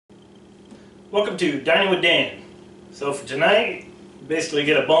Welcome to Dining with Dan. So for tonight, basically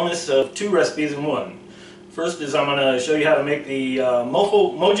get a bonus of 2 recipes in one. First is I'm going to show you how to make the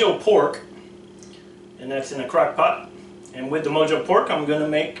Mojo pork, and that's in a crock pot. And with the Mojo pork, I'm going to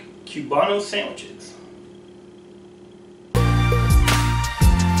make Cubano sandwiches.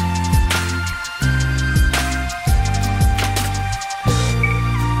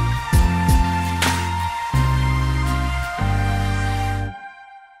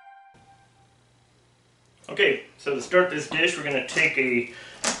 Okay, so to start this dish, we're going to take a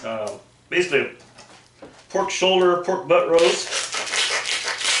basically a pork shoulder, pork butt roast.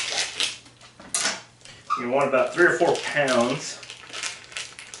 You want about 3 or 4 pounds.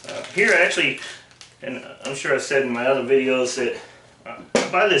 Here, actually, and I'm sure I've said in my other videos that I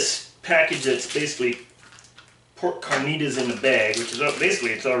buy this package that's basically pork carnitas in the bag, which is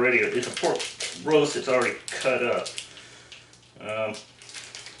basically it's a pork roast that's already cut up.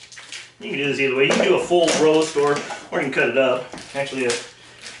 You can do this either way. You can do a full roast or you can cut it up. Actually, if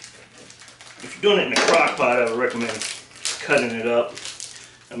you're doing it in a crock pot, I would recommend cutting it up.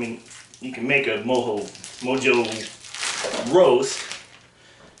 I mean, you can make a Mojo roast,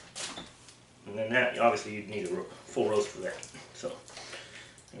 and then that, obviously you'd need a full roast for that. So,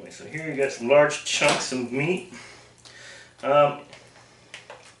 anyway, so here you got some large chunks of meat. You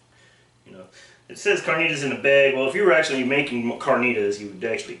know, it says carnitas in a bag. Well, if you were actually making carnitas, you would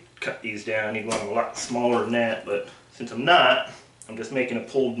actually cut these down. You'd want them a lot smaller than that, but since I'm not, I'm just making a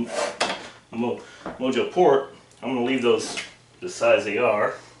pulled Mojo pork. I'm going to leave those the size they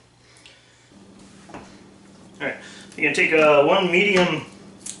are. Alright, you're going to take one medium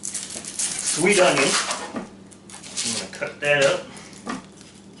sweet onion. I'm going to cut that up.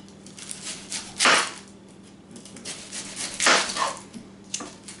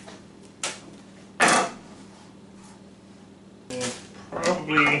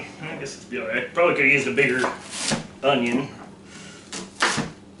 I guess it'd be alright. Probably could have used a bigger onion,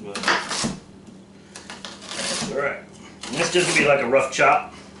 but that's alright. And this just gonna be like a rough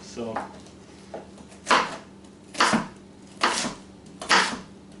chop, so.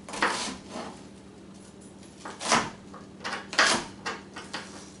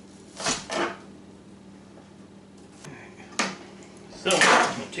 So,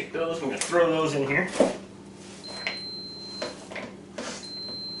 I'm gonna take those, I'm gonna throw those in here.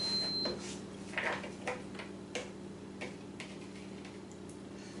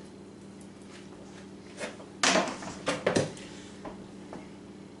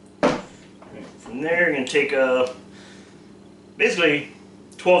 From there, you're going to take basically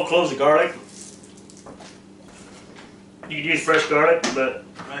 12 cloves of garlic. You could use fresh garlic, but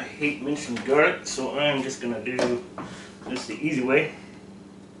I hate mincing garlic, so I'm just going to do this the easy way.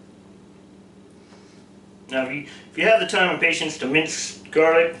 Now, if you have the time and patience to mince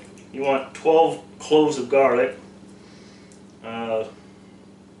garlic, you want 12 cloves of garlic,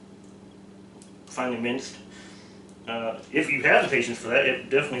 finely minced. If you have the patience for that, it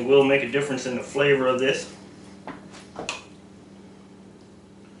definitely will make a difference in the flavor of this. But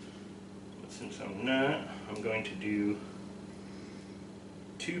since I'm not, I'm going to do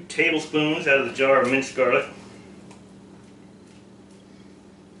 2 tablespoons out of the jar of minced garlic.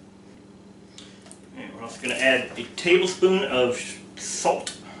 And we're also going to add a tablespoon of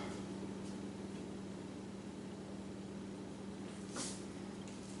salt.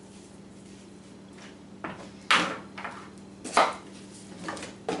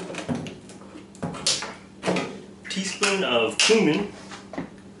 Teaspoon of cumin,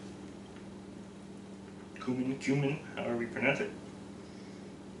 however you pronounce it.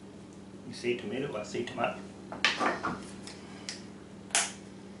 You say tomato, I say tomato.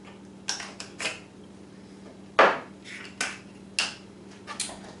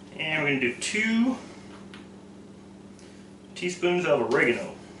 And we're going to do 2 teaspoons of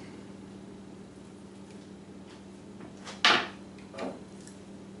oregano.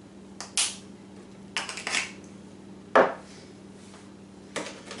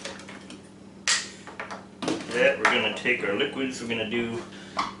 We're going to take our liquids. We're going to do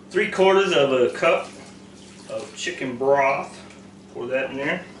 3/4 of a cup of chicken broth. Pour that in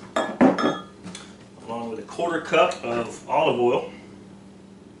there, along with a 1/4 cup of olive oil.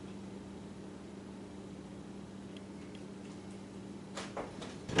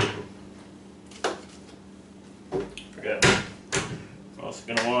 Forgot. We're also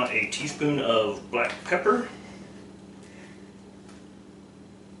going to want a teaspoon of black pepper.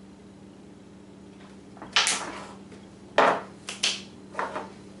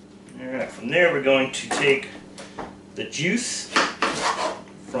 From there, we're going to take the juice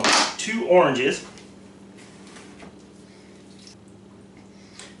from 2 oranges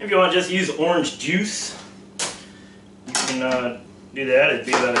If you want to just use orange juice, you can do that. It'd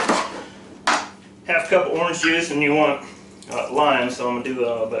be about a half cup of orange juice, and you want lime, so I'm going to do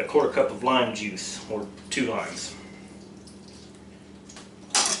about a quarter cup of lime juice, or 2 limes.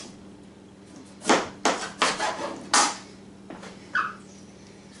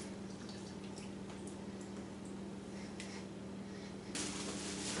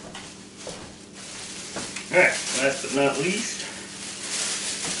 Alright, last but not least,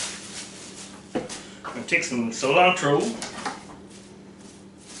 I'm going to take some cilantro.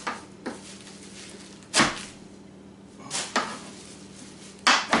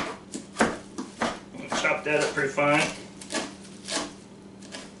 Chop that up pretty fine.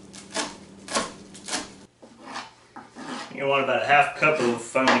 You want about a half cup of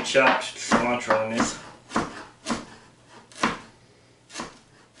finely chopped cilantro in this.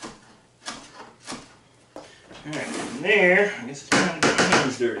 Alright, from there, I guess it's time to get my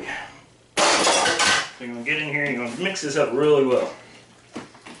hands dirty. So you're going to get in here and you're going to mix this up really well.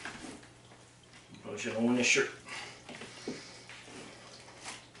 Probably should have worn this shirt.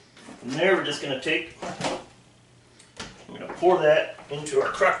 From there, we're just going to take, we're going to pour that into our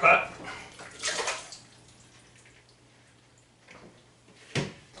crock pot.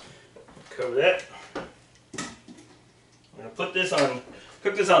 Cover that. We're going to put this on,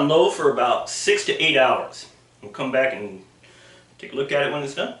 cook this on low for about 6 to 8 hours. We'll come back and take a look at it when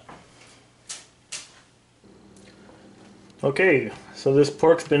it's done. Okay, so this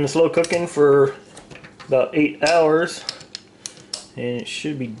pork's been slow cooking for about 8 hours. And it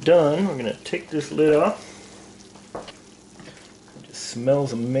should be done. We're going to take this lid off. It just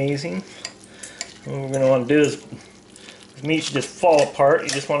smells amazing. What we're going to want to do is, this meat should just fall apart. You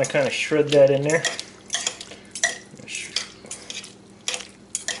just want to kind of shred that in there.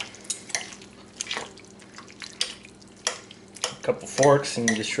 A couple forks and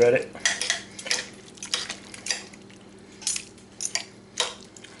you just shred it.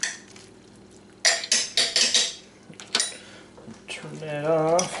 Turn that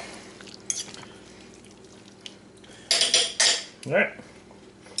off. Alright.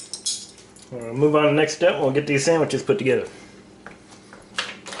 We'll move on to the next step. We'll get these sandwiches put together.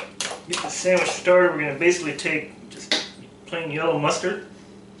 Get the sandwich started. We're going to basically take just plain yellow mustard.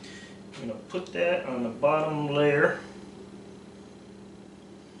 I'm going to put that on the bottom layer.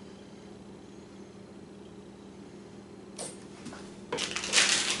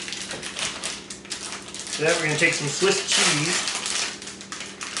 So that we're going to take some Swiss cheese.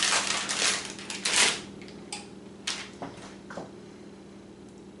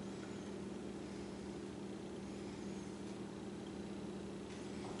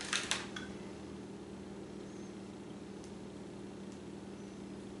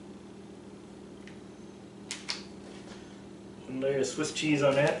 One layer of Swiss cheese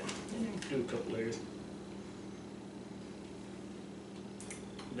on that. Do a couple layers.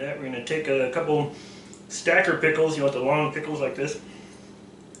 That we're going to take a couple stacker pickles. You want the long pickles like this.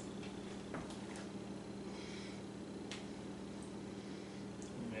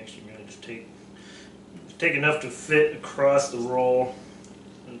 I'm actually going to just take enough to fit across the roll.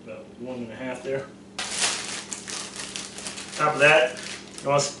 There's about 1.5 there. Top of that, I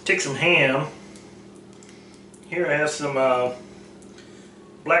want to take some ham. Here I have some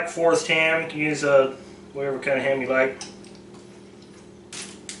Black Forest ham. You can use whatever kind of ham you like.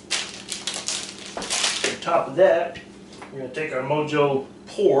 On top of that, we're going to take our Mojo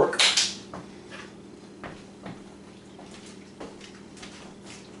pork.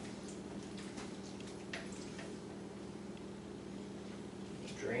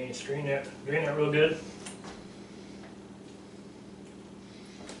 Drain that real good.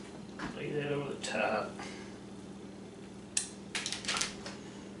 Lay that over the top.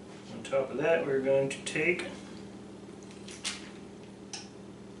 On top of that, we're going to take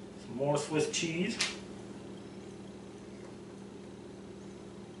some more Swiss cheese.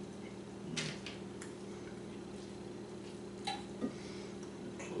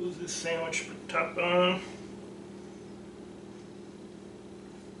 Close this sandwich with the top on.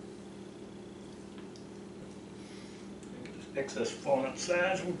 Excess falling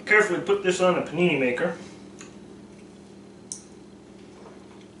outside. So we'll carefully put this on a panini maker.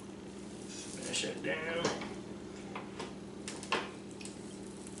 Smash that down.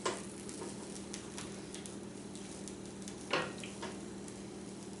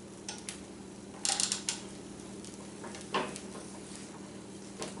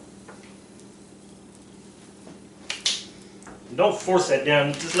 Don't force that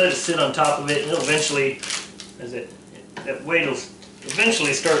down. Just let it sit on top of it, and it'll eventually, that weight will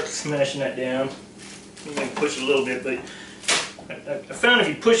eventually start smashing that down. You can push it a little bit, but I found if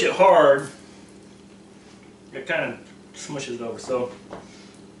you push it hard, it kind of smushes it over. So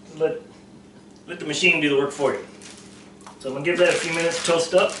let the machine do the work for you. So I'm gonna give that a few minutes to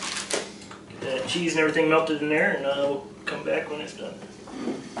toast up. Get that cheese and everything melted in there, and we'll come back when it's done.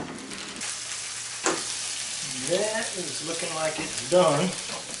 That is looking like it's done.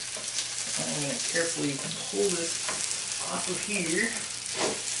 I'm going to carefully pull this off of here.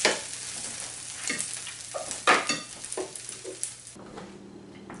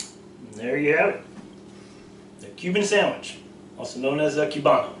 And there you have it. The Cuban sandwich, also known as a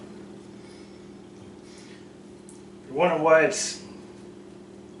Cubano. If you're wondering why it's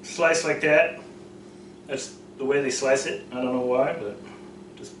sliced like that, that's the way they slice it. I don't know why, but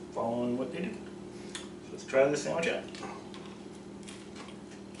just following what they do. Let's try this sandwich out.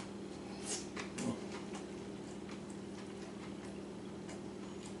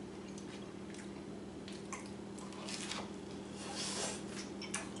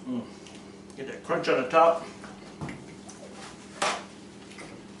 Get that crunch on the top.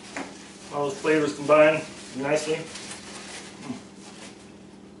 All those flavors combined nicely.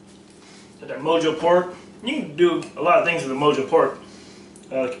 Got that Mojo pork. You can do a lot of things with the Mojo pork.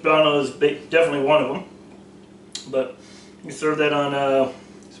 Cubano is definitely one of them. But you can serve that on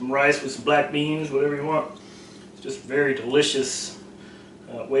some rice with some black beans, whatever you want. It's just a very delicious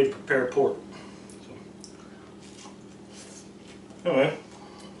way to prepare pork. So, anyway.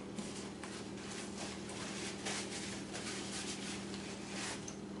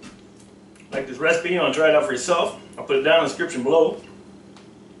 Like this recipe, you want to try it out for yourself, I'll put it down in the description below.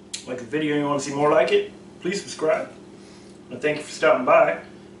 Like the video and you want to see more like it, please subscribe. And thank you for stopping by.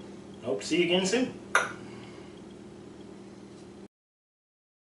 I hope to see you again soon.